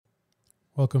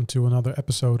Welcome to another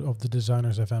episode of the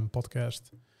Designers FM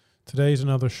podcast. Today is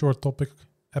another short topic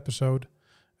episode,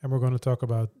 and we're going to talk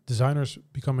about designers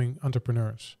becoming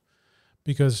entrepreneurs.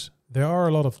 Because there are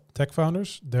a lot of tech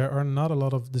founders, there are not a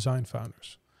lot of design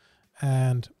founders.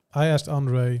 And I asked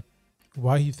Andre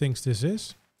why he thinks this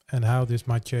is and how this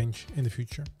might change in the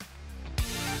future.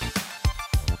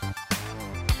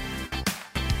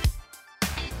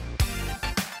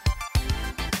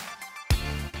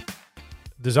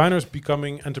 Designers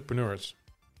becoming entrepreneurs.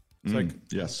 It's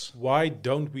yes. Why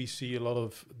don't we see a lot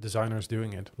of designers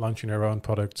doing it, launching their own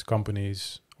product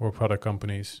companies or product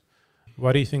companies?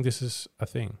 Why do you think this is a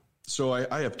thing? So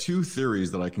I have two theories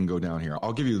that I can go down here.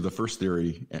 I'll give you the first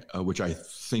theory, which I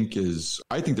think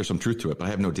there's some truth to it, but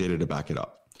I have no data to back it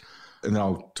up. And then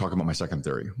I'll talk about my second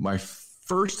theory. My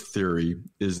first theory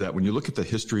is that when you look at the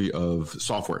history of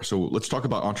software, so let's talk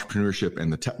about entrepreneurship in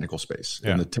the technical space,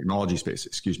 in the technology space,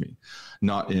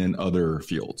 not in other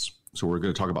fields. So we're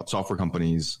going to talk about software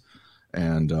companies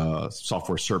and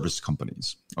software service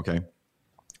companies, okay?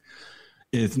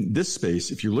 In this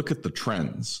space, if you look at the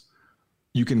trends,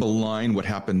 you can align what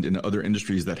happened in other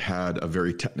industries that had a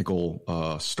very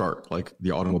technical start, like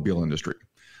the automobile industry.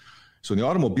 So in the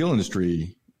automobile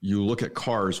industry, you look at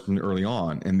cars from early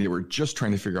on, and they were just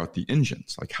trying to figure out the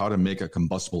engines, like how to make a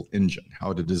combustible engine,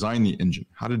 how to design the engine,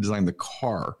 how to design the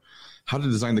car,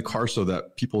 so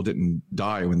that people didn't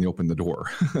die when they opened the door.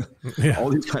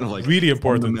 All these kind of like really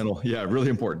important. Really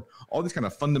important. All these kind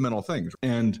of fundamental things.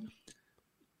 And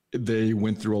they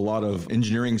went through a lot of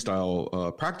engineering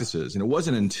style practices. And it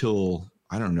wasn't until,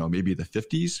 I don't know, maybe the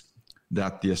 50s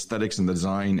that the aesthetics and the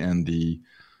design and the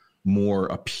more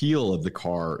appeal of the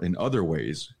car in other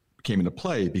ways came into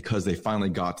play, because they finally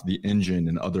got the engine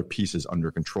and other pieces under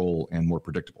control and more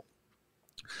predictable.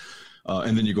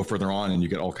 And then you go further on and you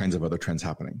get all kinds of other trends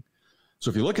happening. So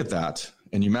if you look at that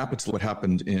and you map it to what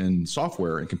happened in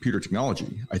software and computer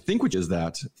technology, I think which is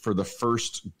that for the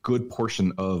first good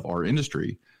portion of our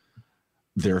industry,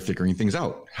 they're figuring things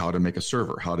out, how to make a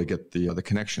server, how to get the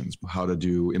connections, how to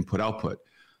do input-output,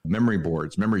 memory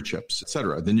boards, memory chips, et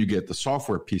cetera. Then you get the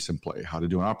software piece in play, how to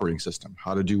do an operating system,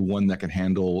 how to do one that can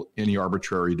handle any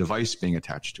arbitrary device being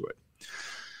attached to it.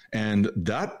 And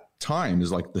that time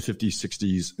is like the 50s,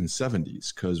 60s, and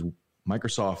 70s, because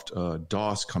Microsoft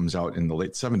DOS comes out in the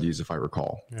late 70s, if I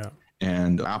recall. Yeah.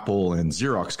 And Apple and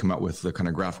Xerox come out with the kind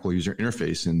of graphical user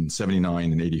interface in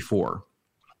 79 and 84.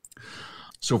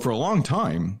 So for a long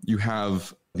time, you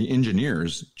have the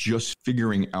engineers just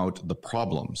figuring out the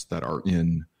problems that are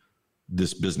in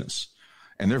this business.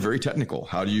 And they're very technical.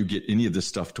 How do you get any of this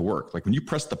stuff to work? Like when you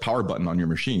press the power button on your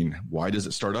machine, why does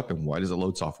it start up and why does it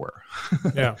load software?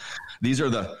 Yeah. These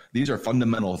are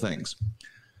fundamental things.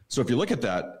 So if you look at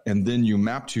that and then you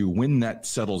map to when that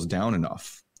settles down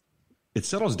enough, it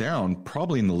settles down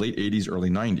probably in the late 80s, early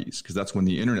 90s, because that's when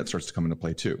the internet starts to come into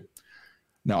play too.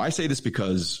 Now I say this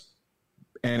because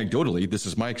anecdotally, this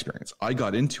is my experience. I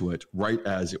got into it right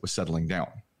as it was settling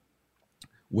down,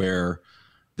 where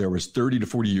there was 30 to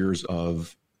 40 years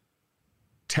of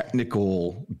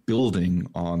technical building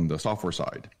on the software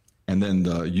side. And then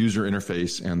the user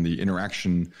interface and the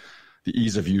interaction, the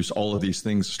ease of use, all of these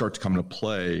things start to come into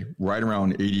play right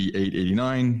around 88,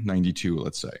 89, 92,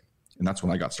 let's say. And that's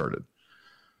when I got started.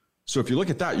 So if you look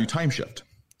at that, you time shift.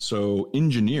 So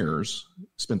engineers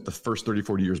spent the first 30,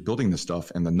 40 years building this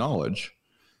stuff and the knowledge.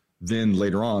 Then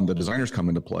later on, the designers come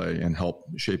into play and help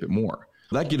shape it more.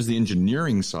 That gives the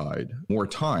engineering side more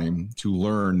time to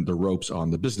learn the ropes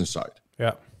on the business side.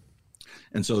 Yeah.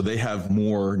 And so they have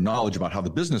more knowledge about how the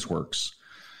business works.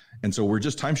 And so we're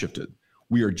just time shifted.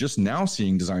 We are just now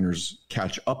seeing designers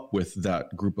catch up with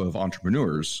that group of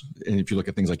entrepreneurs. And if you look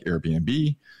at things like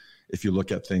Airbnb, if you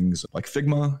look at things like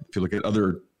Figma, if you look at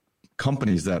other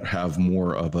companies that have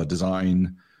more of a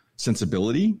design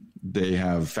sensibility, they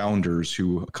have founders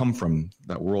who come from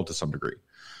that world to some degree.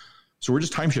 So we're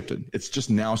just time shifted. It's just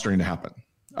now starting to happen.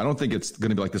 I don't think it's going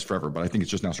to be like this forever, but I think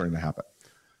it's just now starting to happen.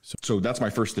 So that's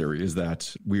my first theory, is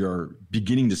that we are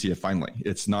beginning to see it finally.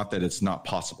 It's not that it's not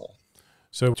possible.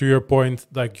 So to your point,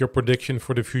 like your prediction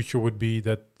for the future would be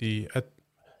that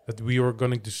that we are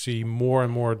going to see more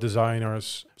and more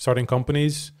designers starting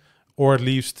companies, or at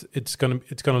least it's going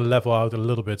to level out a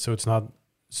little bit. So it's not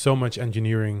so much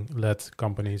engineering-led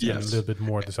companies, and a little bit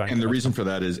more design. And the reason for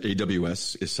that is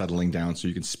AWS is settling down, so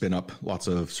you can spin up lots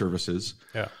of services.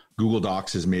 Yeah. Google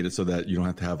Docs has made it so that you don't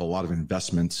have to have a lot of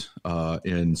investment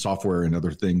in software and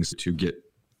other things to get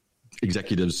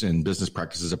executives and business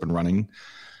practices up and running.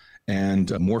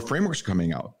 And more frameworks are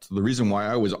coming out. The reason why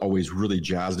I was always really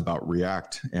jazzed about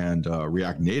React and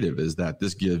React Native is that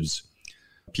this gives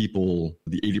people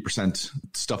the 80%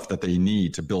 stuff that they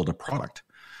need to build a product.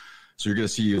 So you're going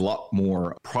to see a lot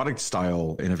more product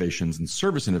style innovations and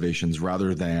service innovations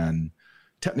rather than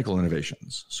technical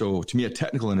innovations. So to me, a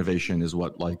technical innovation is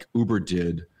what like Uber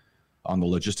did on the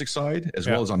logistics side, as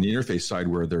well as on the interface side,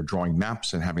 where they're drawing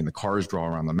maps and having the cars draw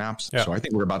around the maps. Yeah. So I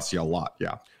think we're about to see a lot.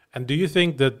 Yeah. And do you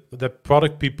think that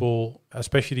product people,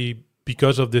 especially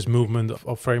because of this movement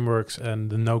of frameworks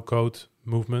and the no-code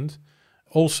movement,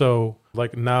 also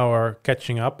like now are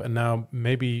catching up, and now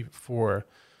maybe for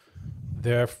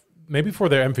their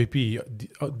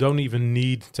MVP don't even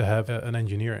need to have an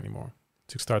engineer anymore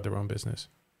to start their own business?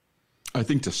 I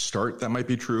think to start that might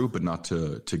be true, but not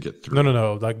to get through.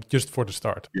 No. Like just for the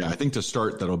start. Yeah, I think to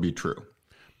start that'll be true.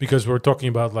 Because we're talking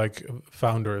about like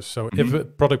founders. So if a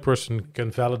product person can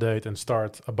validate and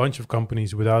start a bunch of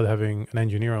companies without having an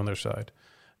engineer on their side,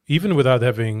 even without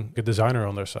having a designer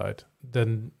on their side,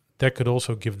 then that could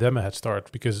also give them a head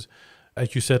start. Because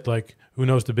as you said, like who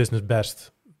knows the business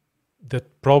best?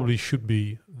 That probably should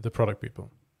be the product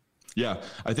people. Yeah,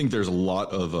 I think there's a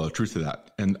lot of truth to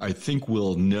that. And I think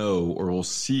we'll know or we'll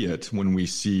see it when we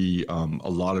see a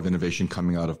lot of innovation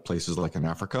coming out of places like in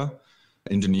Africa,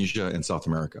 Indonesia, and South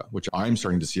America, which I'm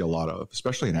starting to see a lot of,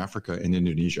 especially in Africa and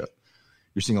Indonesia.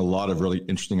 You're seeing a lot of really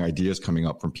interesting ideas coming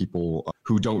up from people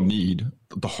who don't need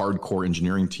the hardcore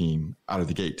engineering team out of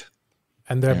the gate.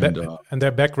 And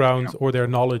their background or their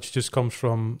knowledge just comes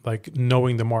from like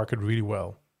knowing the market really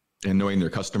well. And knowing their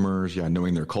customers,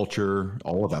 knowing their culture,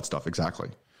 all of that stuff,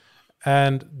 exactly.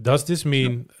 And does this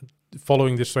mean,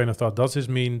 following this train of thought, does this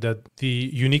mean that the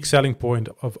unique selling point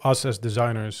of us as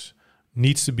designers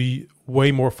needs to be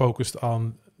way more focused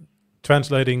on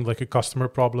translating like a customer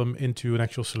problem into an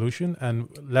actual solution and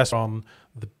less on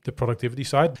the productivity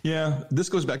side? Yeah, this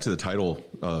goes back to the title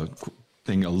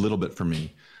thing a little bit for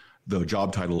me, the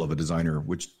job title of a designer,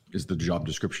 which is the job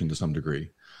description to some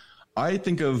degree. I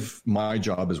think of my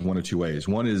job as one of two ways.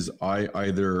 One is I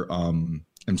either am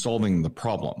solving the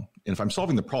problem. And if I'm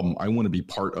solving the problem, I want to be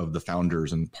part of the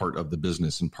founders and part of the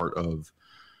business and part of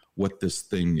what this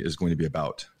thing is going to be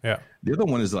about. Yeah. The other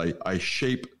one is I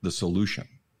shape the solution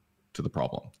to the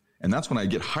problem. And that's when I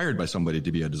get hired by somebody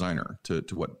to be a designer to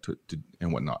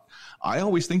and whatnot. I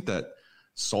always think that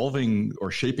solving or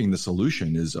shaping the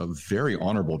solution is a very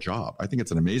honorable job. I think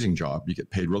it's an amazing job. You get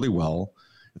paid really well.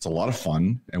 It's a lot of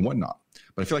fun and whatnot.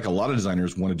 But I feel like a lot of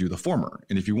designers want to do the former.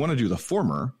 And if you want to do the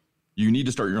former, you need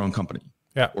to start your own company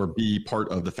or be part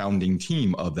of the founding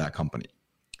team of that company,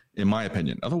 in my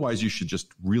opinion. Otherwise, you should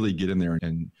just really get in there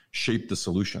and shape the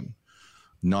solution,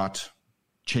 not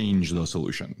change the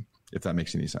solution, if that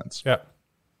makes any sense. Yeah,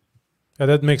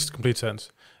 that makes complete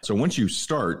sense. So once you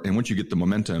start and once you get the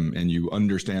momentum and you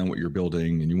understand what you're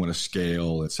building and you want to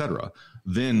scale, et cetera,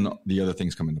 then the other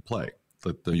things come into play.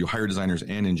 You hire designers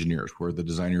and engineers, where the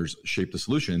designers shape the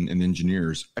solution and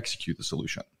engineers execute the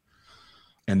solution.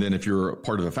 And then if you're a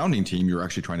part of a founding team, you're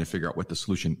actually trying to figure out what the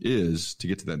solution is to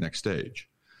get to that next stage.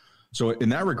 So in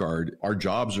that regard, our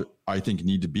jobs, I think,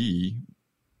 need to be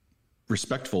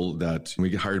respectful that when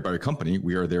we get hired by a company,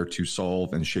 we are there to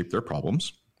solve and shape their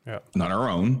problems, not our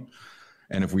own.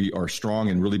 And if we are strong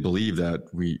and really believe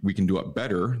that we can do it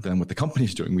better than what the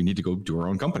company's doing, we need to go do our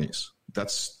own companies.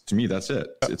 To me, that's it.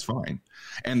 It's fine.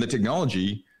 And the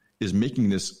technology is making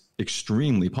this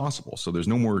extremely possible. So there's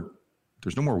no more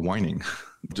whining.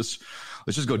 Let's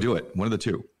just go do it. One of the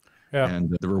two. Yeah.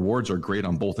 And the rewards are great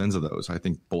on both ends of those. I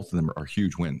think both of them are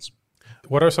huge wins.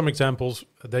 What are some examples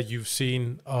that you've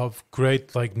seen of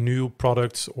great like new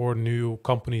products or new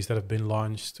companies that have been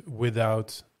launched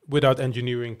without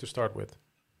engineering to start with?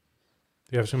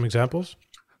 Do you have some examples?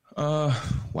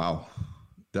 Wow.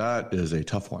 That is a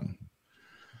tough one.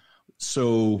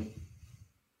 So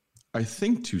I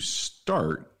think to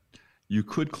start, you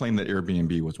could claim that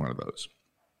Airbnb was one of those.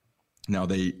 Now,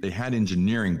 they had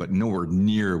engineering, but nowhere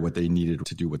near what they needed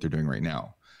to do what they're doing right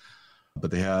now.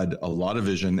 But they had a lot of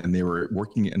vision, and they were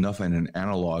working enough in an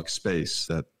analog space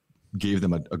that gave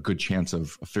them a good chance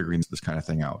of figuring this kind of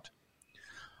thing out.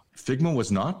 Figma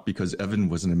was not, because Evan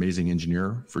was an amazing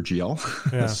engineer for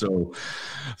GL. Yeah. So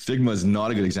Figma is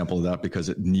not a good example of that because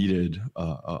it needed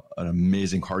an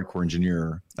amazing hardcore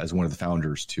engineer as one of the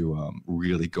founders to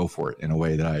really go for it in a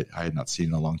way that I had not seen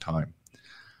in a long time.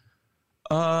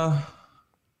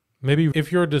 Maybe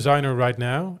if you're a designer right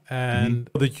now and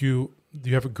that you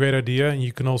have a great idea and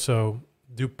you can also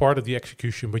do part of the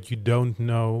execution, but you don't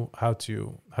know how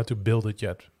to build it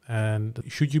yet. And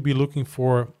should you be looking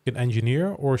for an engineer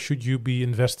or should you be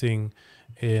investing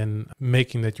in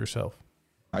making that yourself?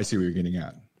 I see what you're getting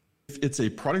at. If it's a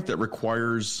product that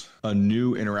requires a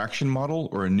new interaction model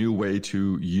or a new way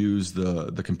to use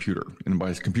the computer, and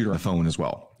by computer, a phone as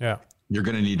well, you're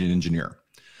going to need an engineer.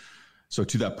 So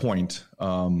to that point,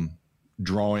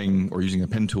 drawing or using a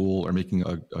pen tool or making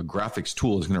a graphics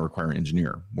tool is going to require an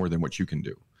engineer more than what you can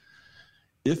do.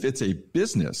 If it's a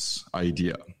business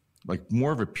idea, like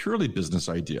more of a purely business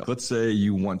idea, let's say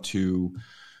you want to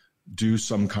do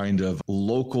some kind of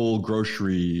local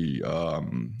grocery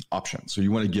option. So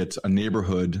you want to get a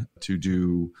neighborhood to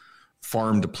do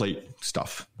farm to plate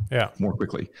stuff more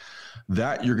quickly.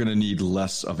 That you're going to need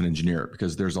less of an engineer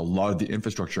because there's a lot of the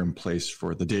infrastructure in place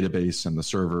for the database and the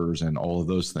servers and all of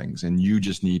those things. And you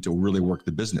just need to really work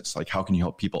the business. Like how can you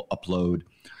help people upload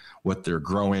what they're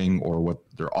growing or what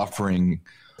they're offering,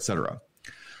 et cetera.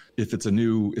 If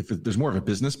there's more of a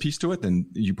business piece to it, then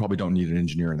you probably don't need an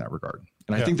engineer in that regard.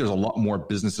 And I think there's a lot more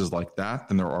businesses like that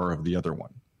than there are of the other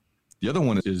one. The other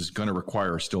one is going to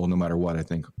require still, no matter what, I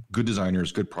think, good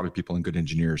designers, good product people, and good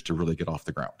engineers to really get off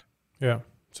the ground. Yeah.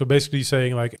 So basically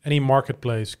saying like any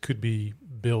marketplace could be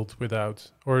built without,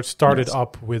 or started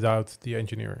up without the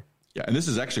engineering. Yeah. And this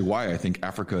is actually why I think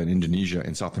Africa and Indonesia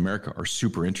and South America are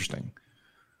super interesting.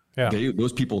 Yeah.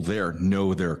 Those people there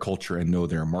know their culture and know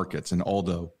their markets and all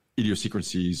the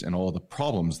idiosyncrasies and all the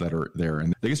problems that are there.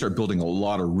 And they can start building a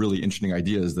lot of really interesting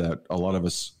ideas that a lot of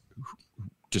us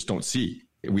just don't see.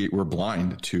 We're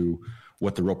blind to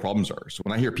what the real problems are. So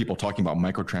when I hear people talking about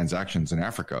microtransactions in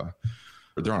Africa,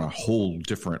 they're on a whole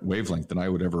different wavelength than I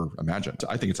would ever imagine.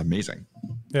 I think it's amazing.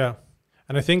 Yeah.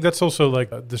 And I think that's also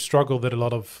like the struggle that a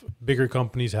lot of bigger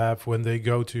companies have when they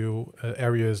go to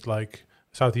areas like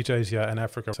Southeast Asia and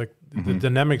Africa. It's like the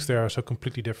dynamics there are so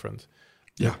completely different.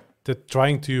 Yeah. That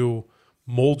trying to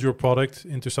mold your product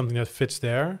into something that fits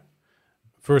there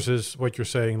versus what you're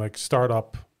saying, like start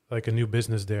up like a new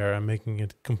business there and making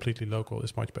it completely local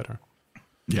is much better.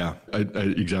 Yeah,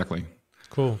 exactly.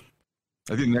 Cool.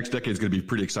 I think the next decade is going to be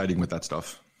pretty exciting with that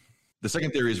stuff. The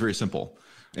second theory is very simple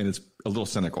and it's a little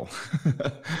cynical.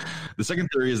 The second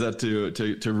theory is that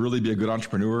to really be a good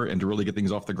entrepreneur and to really get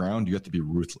things off the ground, you have to be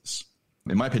ruthless.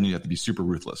 In my opinion, you have to be super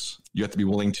ruthless. You have to be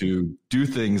willing to do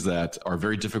things that are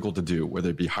very difficult to do,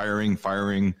 whether it be hiring,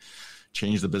 firing,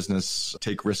 change the business,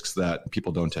 take risks that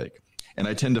people don't take. And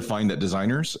I tend to find that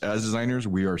as designers,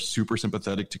 we are super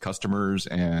sympathetic to customers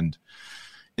and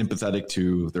empathetic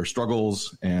to their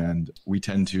struggles. And we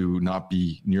tend to not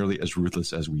be nearly as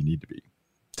ruthless as we need to be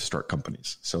to start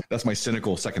companies. So that's my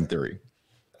cynical second theory.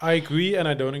 I agree and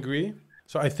I don't agree.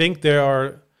 So I think there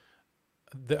are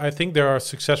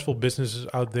successful businesses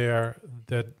out there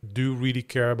that do really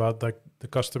care about like the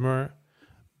customer,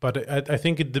 but I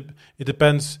think it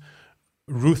depends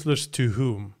ruthless to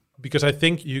whom, because I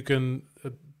think you can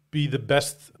be the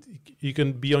best, you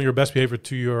can be on your best behavior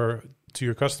to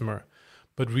your customer,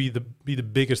 but be the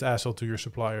biggest asshole to your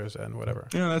suppliers and whatever.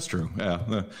 Yeah, that's true.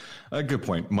 Yeah, a good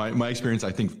point. My experience,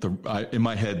 I think in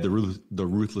my head, the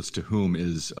ruthless to whom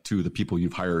is to the people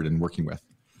you've hired and working with.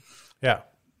 Yeah.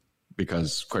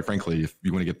 Because quite frankly, if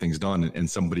you want to get things done and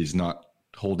somebody's not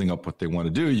holding up what they want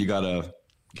to do, you got to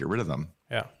get rid of them.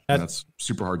 Yeah. And that's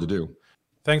super hard to do.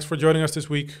 Thanks for joining us this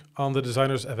week on the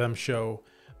Designers FM show.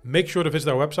 Make sure to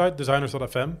visit our website,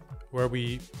 designers.fm, where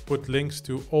we put links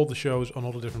to all the shows on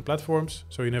all the different platforms,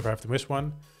 so you never have to miss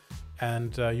one.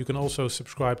 And you can also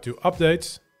subscribe to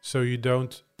updates so you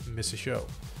don't miss a show.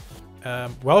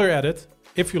 While you're at it,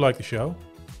 if you like the show,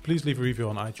 please leave a review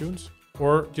on iTunes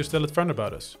or just tell a friend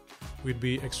about us. We'd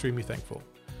be extremely thankful.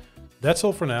 That's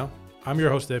all for now. I'm your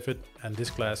host, David, and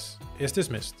this class is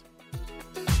dismissed.